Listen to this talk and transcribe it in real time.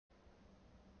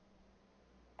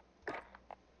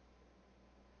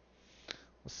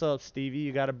What's up, Stevie?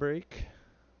 You got a break?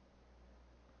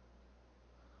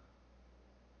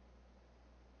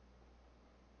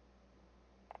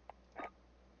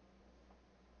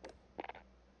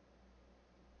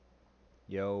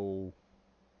 Yo.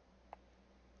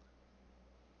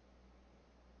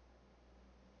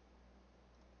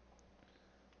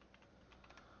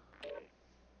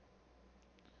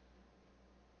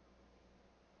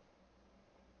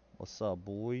 What's up,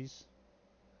 boys?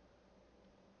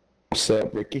 What's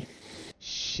up, Ricky?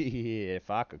 Shit, if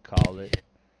I could call it.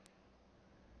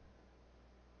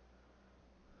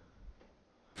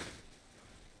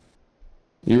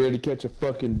 You ready to catch a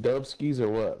fucking dubskis or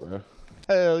what, bro?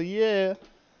 Hell yeah.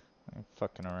 I ain't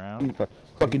fucking around.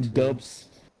 Fucking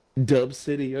Dub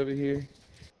City over here.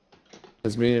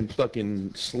 Cause me and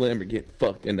fucking Slim are getting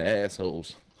fucked in the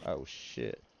assholes. Oh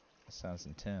shit. That sounds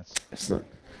intense. It's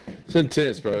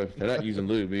intense, bro. They're not using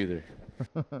lube either.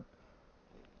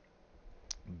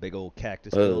 Big old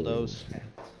cactus dildos.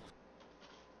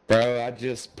 Bro, I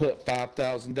just put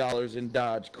 $5,000 in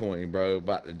Dogecoin, bro.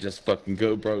 About to just fucking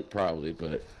go broke probably,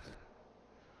 but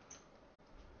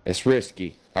it's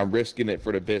risky. I'm risking it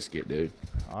for the biscuit, dude.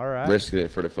 Alright. Risking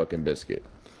it for the fucking biscuit.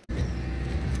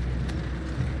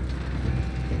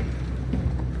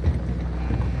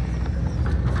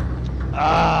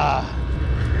 Ah!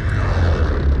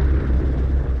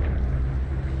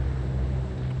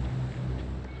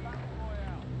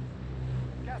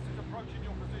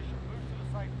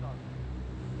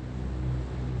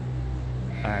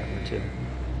 Alright, we're two.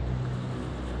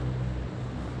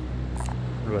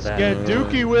 What about that? Get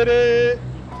dookie with it!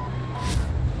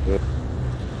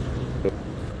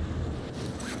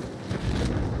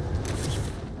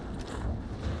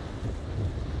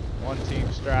 One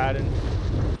team striding.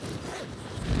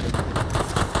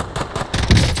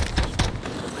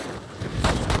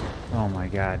 Oh my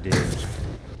god, dude.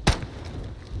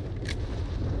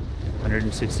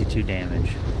 162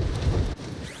 damage.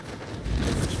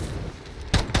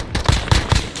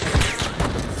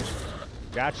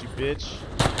 Got you, bitch.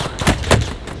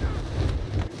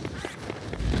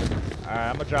 Alright,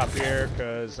 I'm gonna drop here,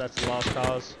 cause that's a lost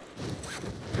cause.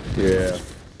 Yeah.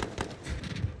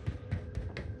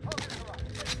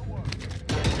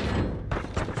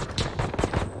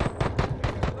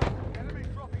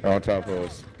 On top of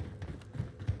us.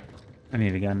 I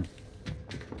need a gun.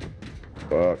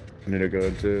 Fuck. I need a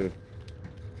gun too.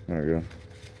 There we go.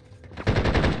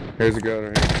 Here's a gun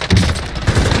right here.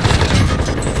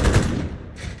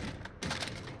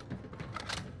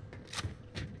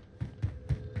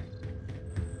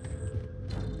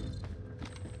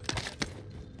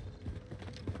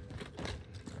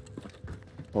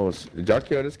 Oh, did y'all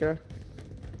kill this guy?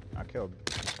 I killed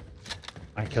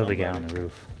the guy on the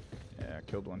roof. Yeah, I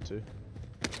killed one too.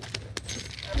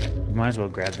 Might as well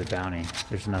grab the bounty.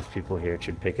 There's enough people here, it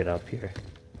should pick it up here.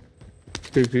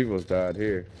 2 people's died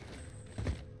here.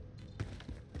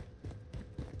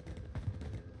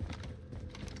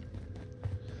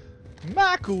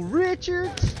 Michael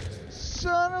Richards,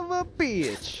 son of a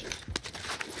bitch.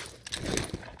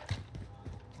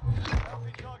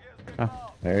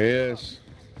 Oh, There he is.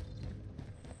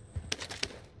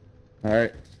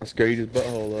 Alright, let's go eat his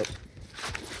butthole up.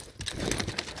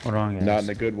 hold on, guys. Not in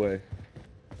a good way.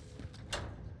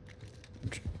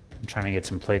 I'm trying to get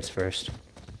some plates first.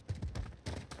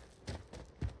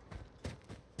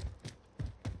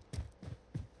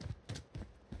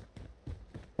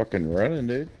 Fucking running,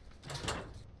 dude.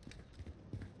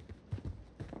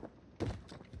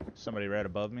 Somebody right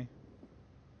above me.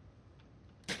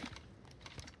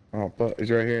 Oh, fuck. He's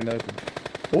right here in open.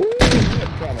 Ooh, what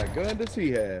kind of gun does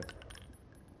he have?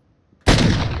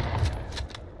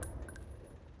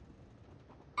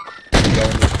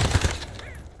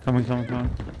 Coming.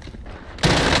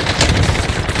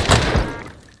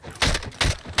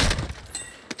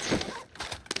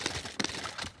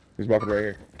 He's walking right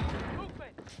here.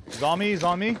 He's on me, he's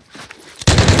on me.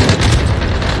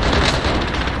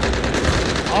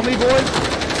 On me, boys.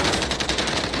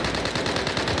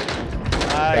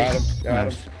 Nice.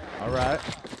 Got him. Alright.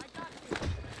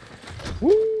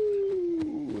 Woo!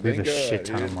 We have a Thank God. shit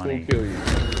ton He of didn't money. full kill you.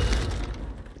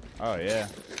 Oh, yeah.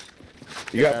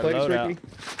 You got That plates, loadout. Ricky?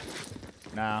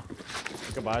 Nah.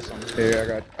 You can buy some. Here, I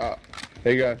got.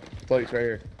 Here you go. Plates right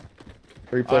here.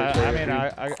 3 plates. I right mean,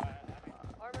 here.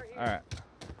 Alright.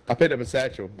 I picked up a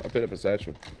satchel. I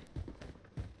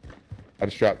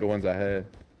just dropped the ones I had.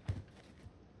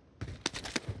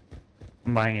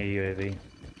 I'm buying a UAV.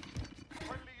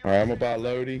 Alright, I'm gonna buy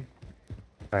Lodi.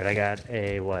 Alright, I got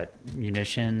a, what,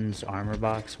 munitions, armor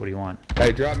box? What do you want?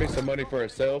 Hey, drop me some money for a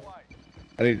self.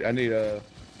 I need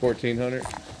 1400.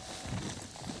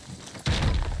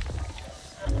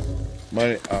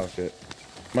 Money. Oh shit.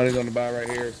 Money's on the buy right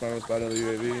here. Someone's buying another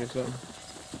UAV or something.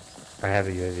 I have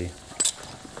a UAV.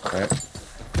 Alright.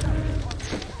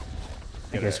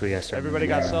 I guess we got started. Everybody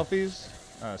got selfies?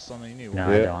 Something you need. No,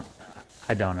 Yeah.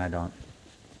 I don't.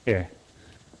 Here.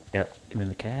 Yep. Give me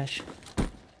the cash.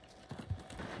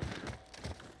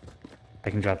 I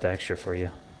can drop the extra for you.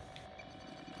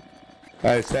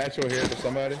 Alright, satchel here for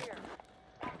somebody.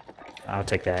 I'll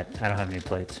take that. I don't have any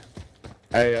plates.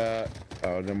 Hey,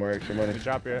 oh, no more extra money. You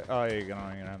drop your. Oh, yeah, you don't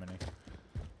have any.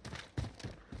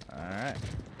 Alright.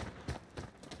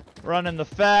 Running the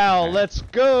foul. Okay. Let's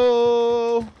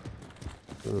go.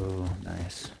 Ooh,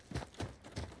 nice.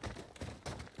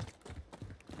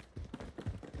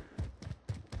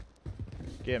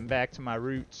 Getting back to my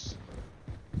roots.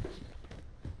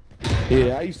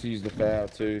 Yeah, I used to use the foul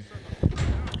too.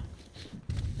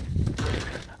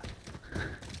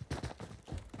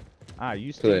 I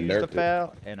used So to they use the nerfed it.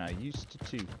 foul, and I used to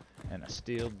too, and I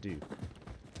still do.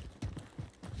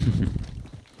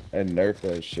 And nerf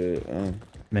that shit.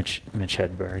 Mitch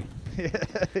Hedberg. Yeah.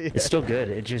 It's still good.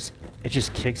 It just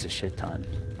kicks a shit ton.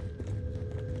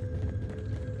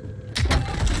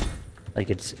 Like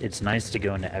it's nice to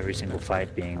go into every single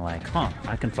fight being like, huh,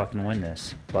 I can fucking win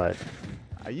this. But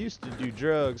I used to do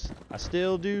drugs. I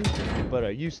still do, but I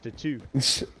used to too.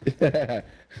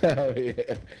 Oh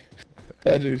yeah.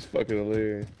 That dude's fucking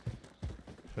hilarious.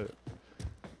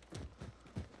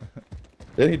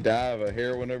 Didn't he die of a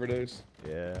heroin overdose?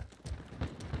 Yeah.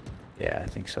 yeah, I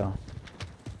think so.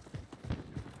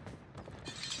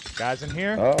 Guys in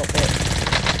here? Oh, fuck.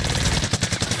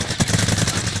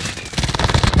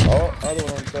 Oh, other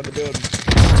one inside the building.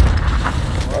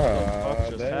 What the fuck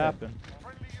just damn. happened?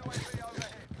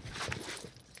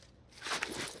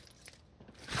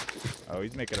 Oh,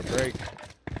 he's making a break.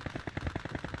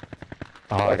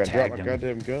 Oh, I Like I dropped tagged my him.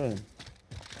 goddamn gun.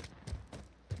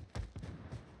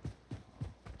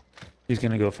 He's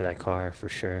gonna go for that car for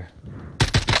sure.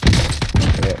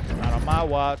 Yeah. Not on my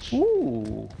watch. You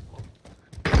Ooh.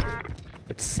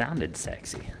 It sounded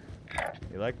sexy.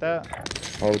 like that?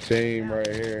 Whole team right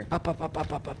here. Up, up, up,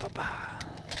 up, up, up, up, up.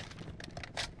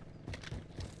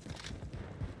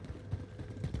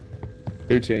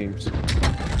 Two teams.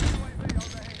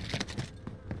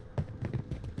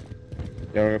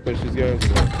 Y'all wanna push these guys?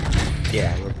 Or what?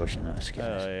 Yeah, we're pushing those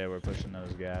guys. Oh yeah, we're pushing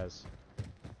those guys.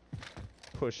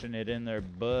 Pushing it in their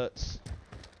butts.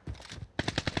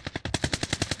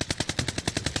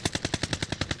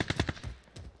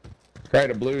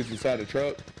 Crate of blues inside the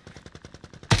truck.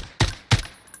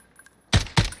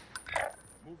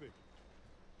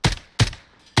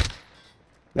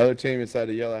 Another team inside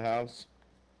the yellow house.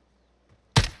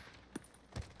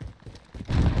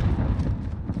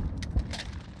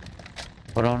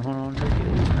 Hold on,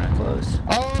 Ricky. It's not close.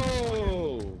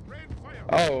 Oh!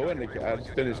 Oh, I just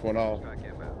finished one off.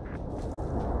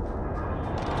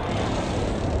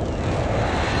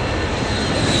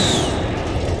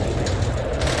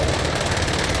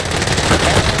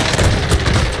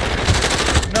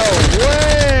 No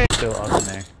way! Still up in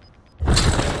there.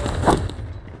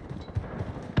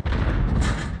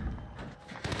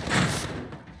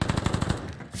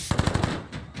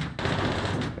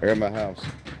 I got my house.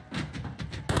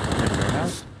 Your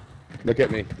house? Look at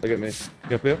me. Look at me.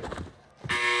 Yep.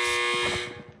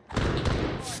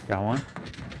 Got one.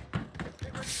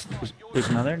 There's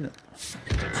another.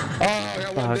 Oh, I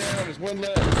got one Fuck. down. There's one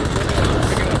left. There's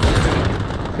one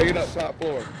left. Pick it up, top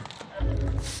floor.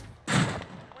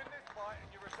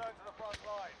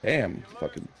 Damn,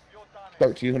 fucking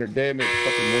 1,300 damage,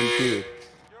 fucking 1 kill.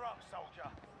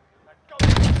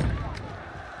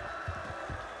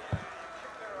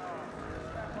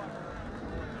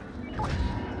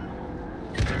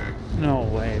 No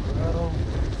way, bro.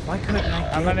 Why couldn't I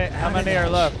get How many out of are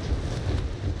that left?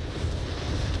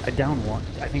 I downed one.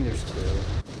 I think there's two.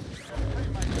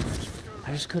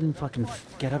 I just couldn't fucking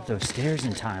get up those stairs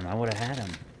in time. I would have had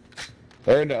him.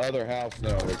 They're in the other house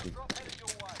now, Ricky.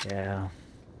 Yeah.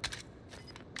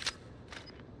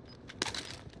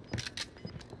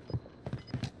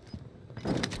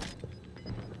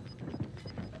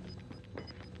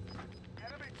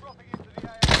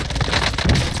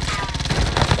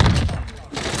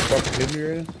 Fucking hit me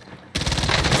right now?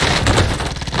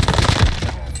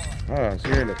 Ah, so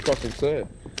you're in the fucking set.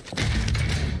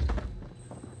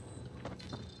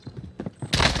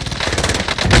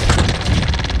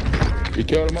 You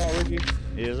killed them all, Ricky?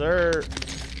 Yes, sir.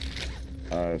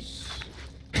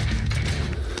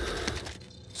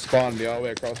 Spawned me all the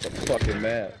way across the fucking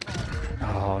map.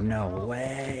 Oh, no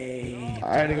way.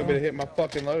 I ain't even gonna be able to hit my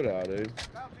fucking loadout, dude.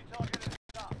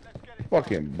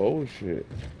 Fucking bullshit.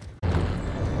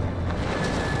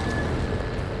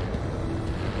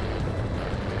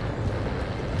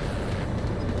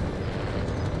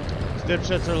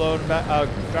 Dipshits are loading back,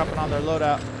 dropping on their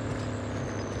loadout.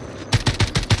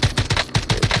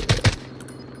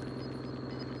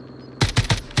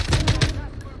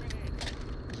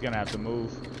 He's gonna have to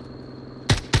move.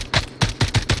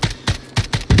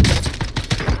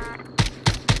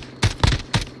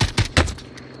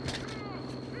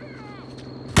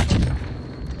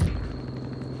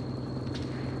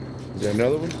 Is there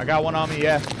another one? I got one on me,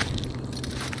 yeah.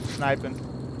 Sniping.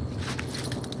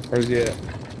 Where's he at?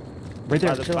 Right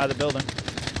there, By the building.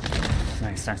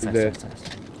 Nice.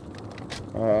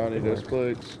 Oh, I need those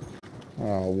plates.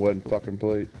 Oh, one fucking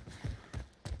plate.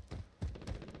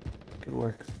 Good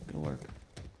work.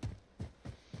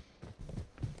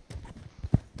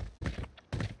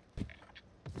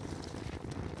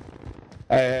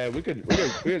 Hey, we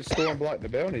could storm block the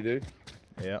bounty, dude.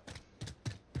 Yep.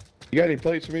 You got any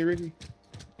plates for me, Ricky?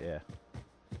 Yeah.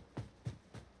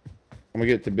 I'm gonna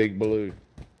get the big blue.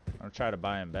 I'm gonna try to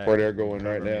buy him back. Where they're going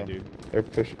right Cover now. me, dude. They're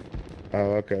pushing.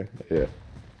 Oh, okay. Yeah.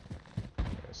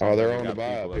 Sounds they're like on they the got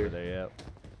buy people up here. over there, yep.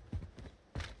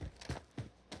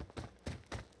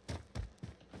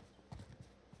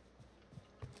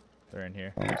 They're in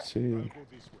here. Let's see.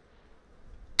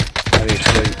 I need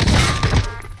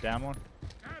plates. Down one.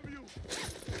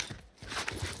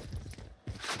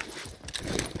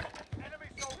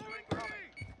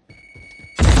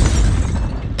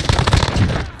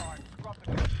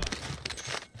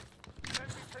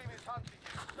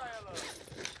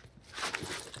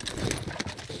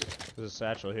 There's a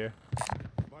satchel here.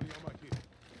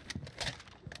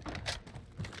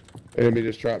 Enemy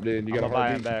just dropped in. You got a I'm gonna buy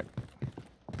him heartbeat?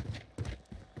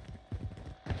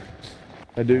 back.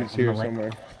 A dude's here I'm gonna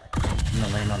somewhere. I'm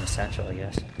gonna land on the satchel, I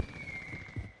guess.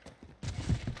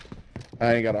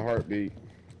 I ain't got a heartbeat.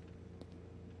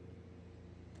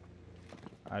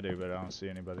 I do, but I don't see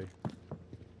anybody.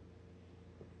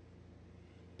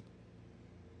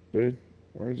 Dude,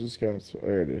 where's this guy?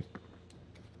 There it is.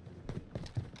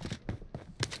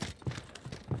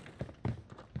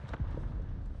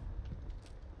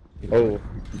 Oh,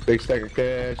 big stack of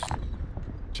cash.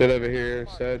 Shit over here,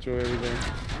 satchel,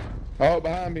 everything. Oh,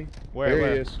 behind me. Where?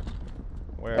 There he is.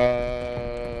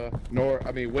 Where?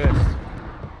 West.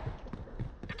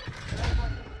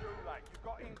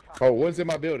 Oh, one's in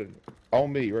my building. On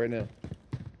me right now.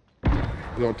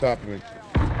 He's on top of me.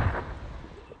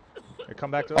 Hey,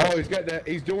 come back to Oh, us. he's got that.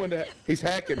 He's doing that. He's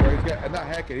hacking, bro. He's got not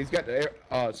hacking. He's got the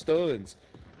stuns.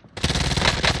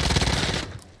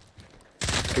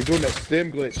 He's doing that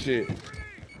stem glitch shit.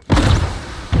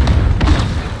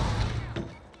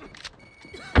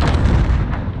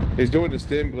 He's doing the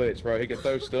stem glitch, bro. He can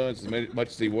throw stuns as much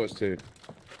as he wants to.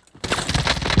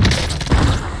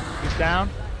 He's down.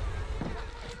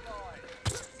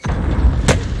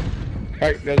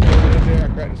 Alright, there's another in there. I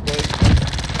cracked his plate.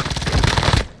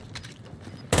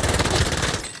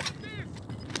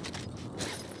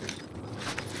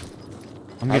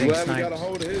 I'm I'm getting glad we got sniped. a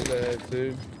hold of his ass,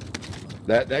 too.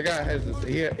 That guy has this.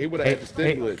 He would have had the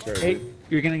stem glitch right hey, there.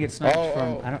 you're gonna get sniped Oh,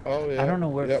 from. yeah. I don't know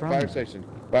where Yeah, from. fire station.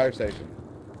 Fire station.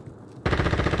 Up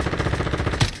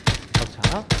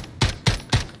top?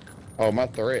 Oh, my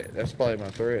threat. That's probably my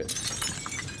threat.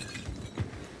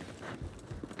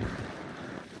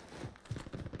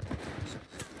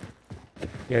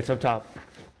 Yeah, it's up top.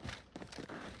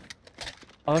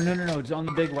 Oh no! It's on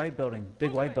the big white building.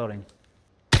 Big white building.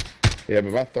 Yeah,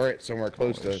 but my threat's somewhere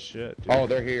close to. Shit, dude. Oh,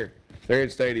 they're here. They're in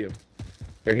stadium.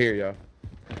 They're here, y'all.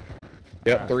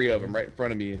 Yep, 3 of them right in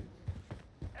front of me. Enemy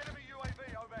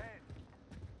UAV overhead.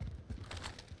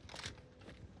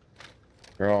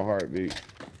 They're all heartbeat.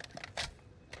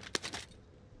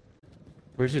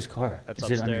 Where's this car? That's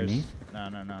Is upstairs. it underneath?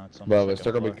 No. It's on Above the us.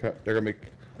 They're second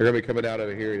gonna be coming out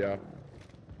over here, y'all.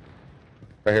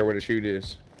 Right here where the chute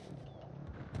is.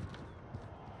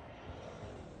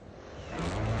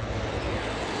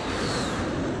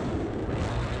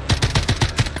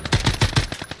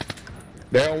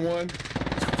 Down one.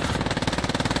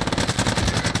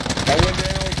 I went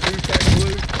down. 2 stack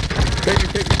blue. Take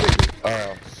me.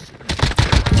 Oh.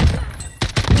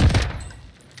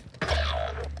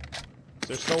 Is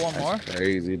there still one more?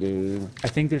 Crazy, dude. I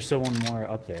think there's still one more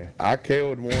up there. I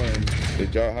killed one.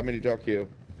 How many did y'all kill?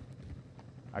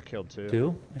 I killed 2.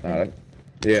 2? I think.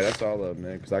 Yeah, that's all of them,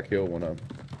 man, because I killed one of them.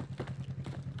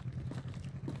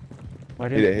 Why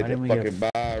Need to hit didn't the we fucking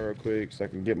get? buy real quick so I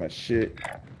can get my shit.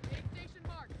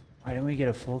 Why didn't we get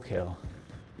a full kill?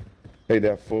 Take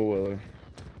that four-wheeler. Man,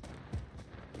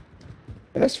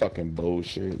 that's fucking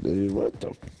bullshit, dude. What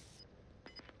the?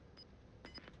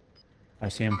 I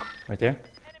see him right there.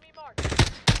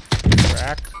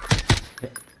 Cracked.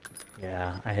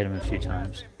 Yeah, I hit him a few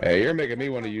times. Hey, you're making me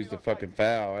want to use the fucking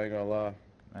foul. I ain't gonna lie.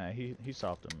 Nah, he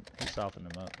softened him. He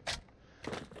softened him up.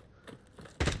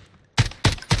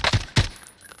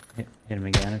 Hit him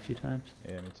again a few times.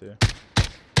 Yeah, me too.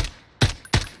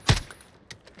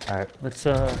 All right, let's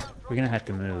we're gonna have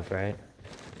to move, right?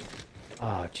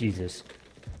 Oh Jesus,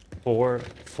 four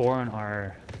on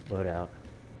our loadout.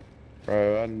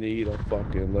 Bro, I need a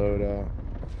fucking loadout.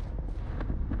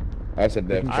 That's a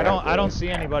definite. I don't see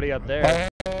anybody up there.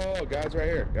 Oh, guys right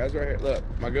here. Guys right here. Look,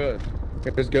 my goods.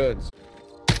 There's goods.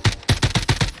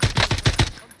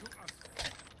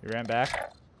 He ran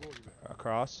back.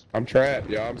 Across. I'm trapped,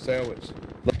 y'all. I'm sandwiched.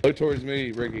 Look towards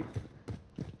me, Ricky.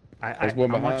 There's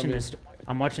one I'm behind watching me. this.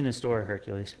 I'm watching this door,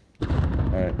 Hercules.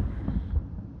 Alright.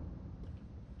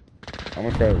 I'm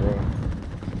gonna try to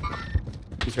run.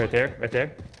 He's right there. Right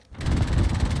there.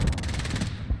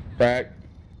 Crack.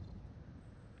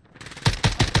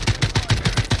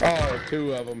 Oh,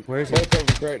 two of them. Where is he? Both of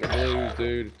them crate the blues,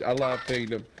 dude. I love pinged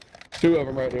them. Two of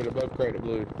them right there. They're both crate the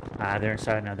blue. Ah, they're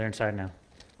inside now. They're inside now.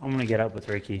 I'm gonna get up with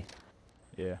Ricky.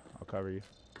 Yeah, I'll cover you.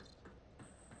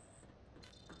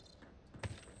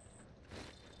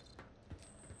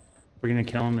 We're gonna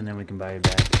kill him and then we can buy you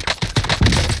back.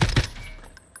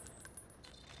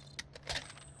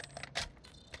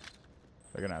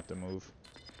 They're gonna have to move.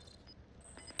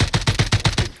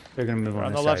 They're gonna move We're on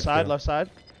on this the left side, too. left side.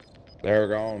 They're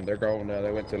gone. They're going now.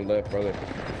 They went to the left, brother.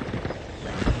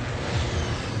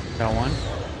 Got one.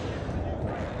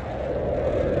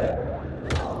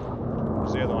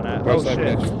 Where's the other one at? Right Oh side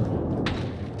shit. catch.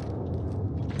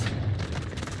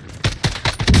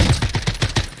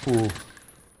 Ooh.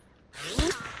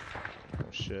 Oh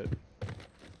shit.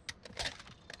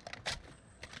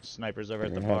 Snipers over at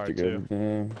We're the gonna bar have to too. go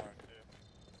down.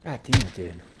 God damn it,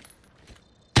 dude.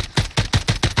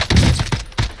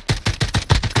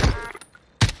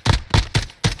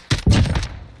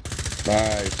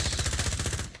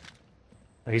 Nice.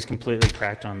 Oh, he's completely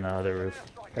cracked on the other roof.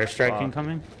 Airstrike Fuck.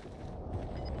 incoming.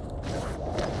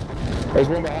 There's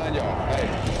one behind y'all. Hey.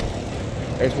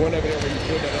 There's one over there where you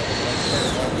pulled that up.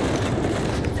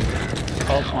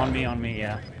 Oh, on me,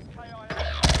 yeah.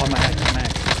 Oh, my head, he's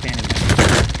standing there.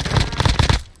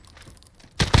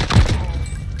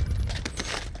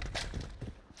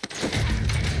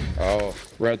 Oh,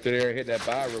 run through there and hit that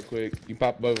bar real quick. You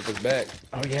pop him over his back.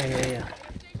 Oh, yeah.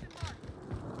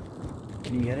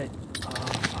 Can you get it? Oh,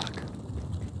 fuck.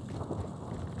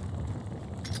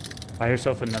 Buy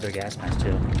yourself another gas mask,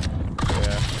 too.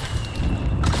 Yeah.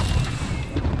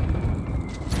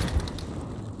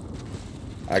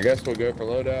 I guess we'll go for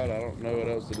loadout. I don't know what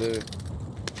else to do.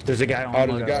 There's a guy on Oh,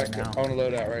 the there's a loadout guy right now. on the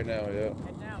loadout right now, yeah.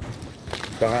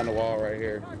 Behind the wall right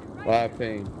here. Live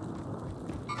ping.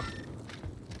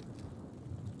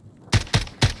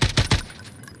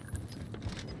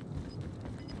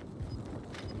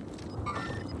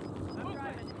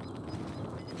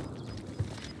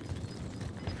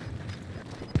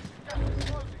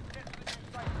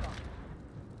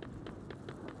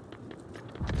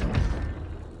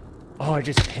 Oh, I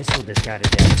just pistoled this guy to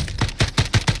death.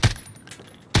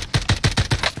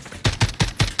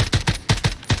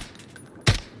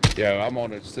 Yo, I'm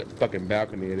on the fucking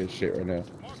balcony of this shit right now.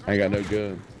 I ain't got no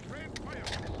gun.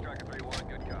 Striker 3-1,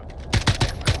 good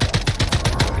cop.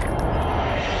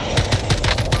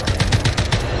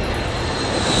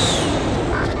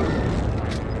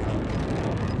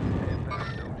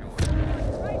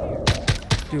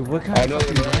 Dude, what kind of no,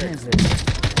 fucking no, gun no. is this?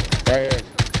 Right here.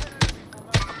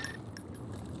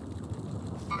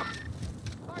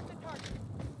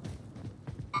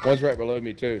 One's right below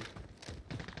me too.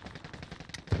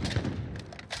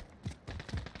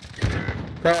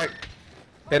 Crack.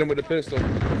 Hit him with the pistol.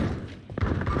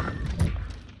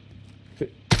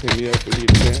 Pick me up if you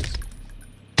need a chance.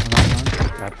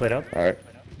 Hold on. I played up. Alright.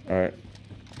 Alright.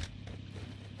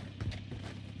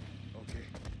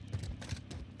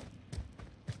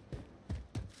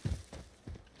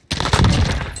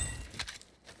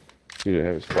 Dude,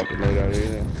 have his fucking load out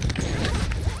here now.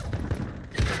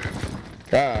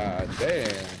 God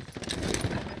damn.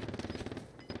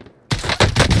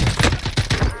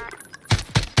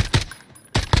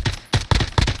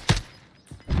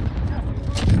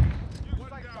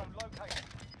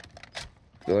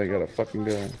 Still ain't got a fucking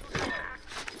gun.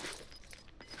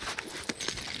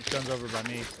 This gun's over by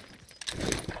me.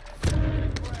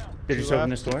 Did you just open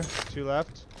this door? Two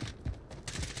left.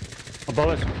 Above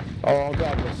us. Oh, on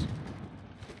top of us.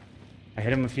 I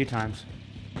hit him a few times.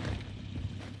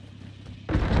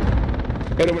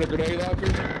 Hit him with a grenade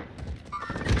launcher.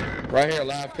 Right here,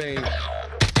 live ping.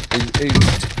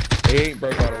 He ain't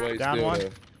broke all the way Down still, one. though.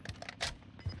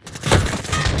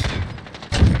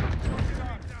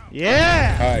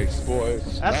 Yeah! Nice,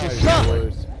 boys. That's nice, what's up.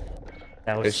 boys.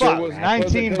 That It was sure Fuck, was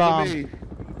 19 bomb.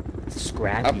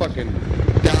 scrappy. I fucking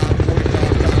died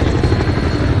 45 times.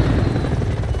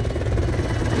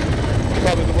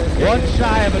 Probably the worst. One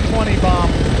shy of a 20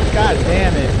 bomb. God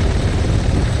damn it.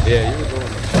 Yeah, you were going the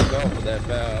fuck off with that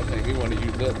bow. I think he wanted to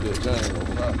use that bitch. I ain't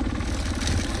gonna lie.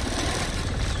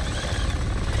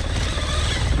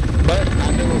 But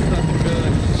I know it's nothing better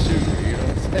than a shooter, you know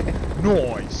what I'm saying?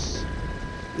 Nice.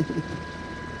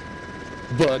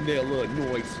 Vanilla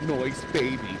noise,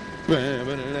 baby.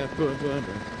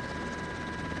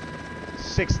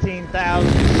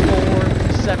 16,000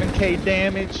 score, 7k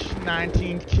damage,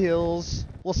 19 kills.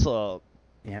 What's up?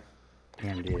 Yep.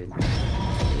 Damn, dude.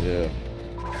 Yeah.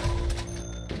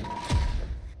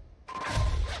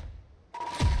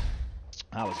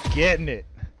 I was getting it.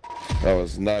 That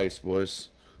was nice, boys.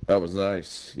 That was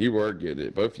nice. You were getting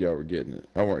it. Both of y'all were getting it.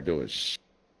 I weren't doing shit.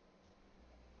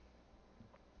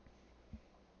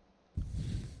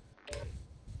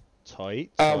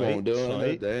 Tight, I tight, won't do a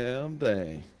tight. damn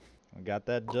thing. I got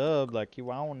that dub like you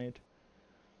wanted.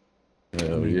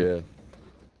 Hell yeah.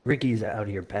 Ricky's out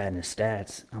here padding his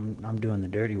stats. I'm doing the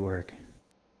dirty work.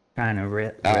 Trying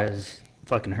to Ah. res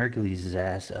fucking Hercules'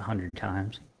 ass 100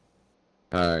 times.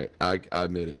 All right. I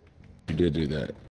admit it. You did do that.